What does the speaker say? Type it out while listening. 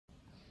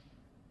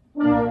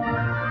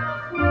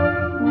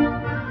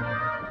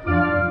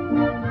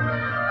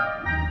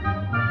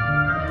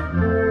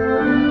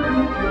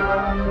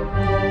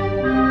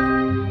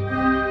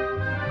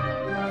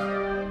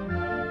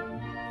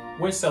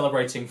we're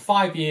celebrating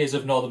 5 years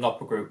of Northern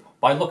Opera Group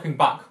by looking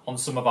back on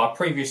some of our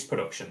previous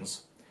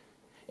productions.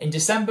 In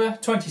December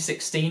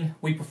 2016,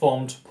 we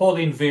performed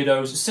Pauline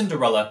Viardot's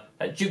Cinderella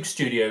at Duke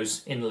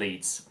Studios in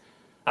Leeds.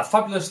 A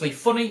fabulously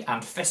funny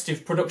and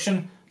festive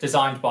production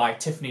designed by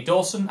Tiffany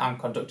Dawson and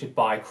conducted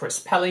by Chris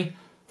Pelly.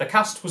 The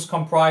cast was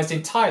comprised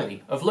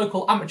entirely of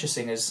local amateur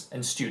singers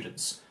and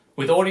students,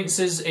 with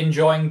audiences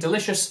enjoying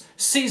delicious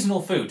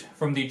seasonal food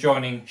from the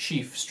adjoining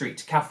Sheaf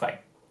Street Cafe.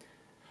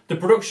 The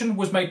production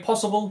was made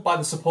possible by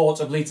the support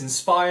of Leeds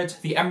Inspired,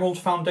 the Emerald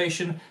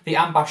Foundation, the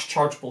Ambash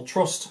Charitable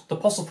Trust, the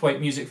Postlethwaite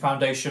Music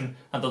Foundation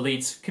and the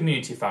Leeds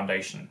Community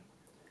Foundation.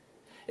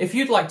 If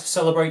you'd like to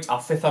celebrate our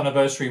 5th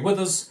anniversary with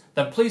us,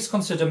 then please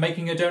consider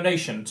making a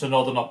donation to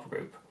Northern Opera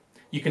Group.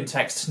 You can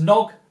text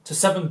NOG to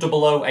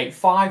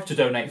 70085 to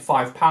donate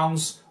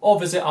 £5 or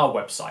visit our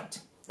website.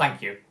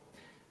 Thank you.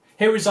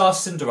 Here is our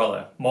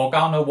Cinderella,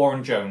 Morgana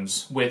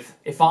Warren-Jones, with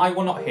If I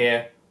Were Not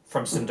Here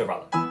from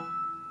Cinderella.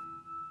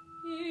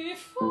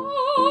 If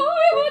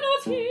I were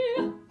not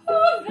here,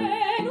 who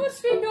then would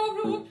sweep your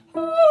room?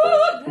 Who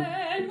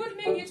then would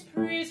make it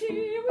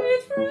pretty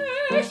with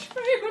fresh,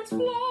 fragrant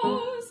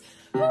flowers?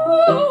 Who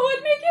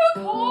would make your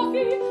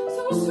coffee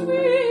so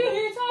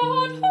sweet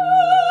and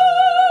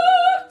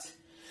hot?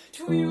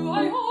 To you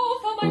I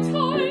offer my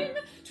time,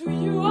 to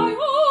you I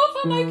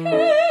offer my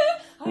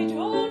care. I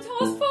don't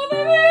ask for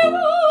very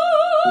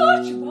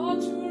much, but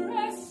to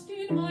rest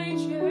in my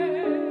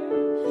chair.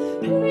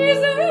 Please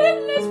then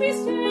let me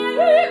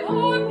stay,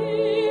 or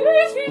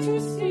please me to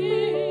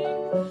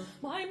sing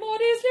my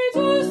modest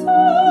little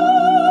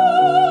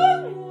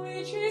song,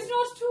 which is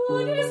not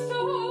too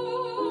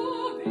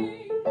disturbing.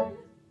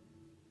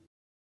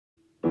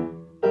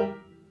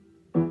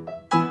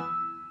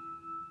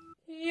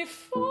 If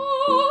I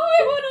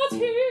were not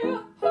here,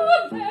 who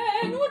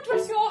then would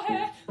dress your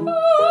hair? Who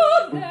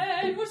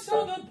then would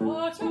sew the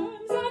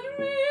buttons and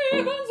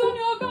ribbons on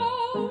your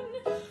gown?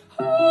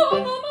 Who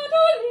on the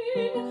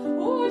mandolin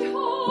would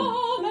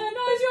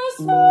harmonize your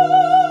song?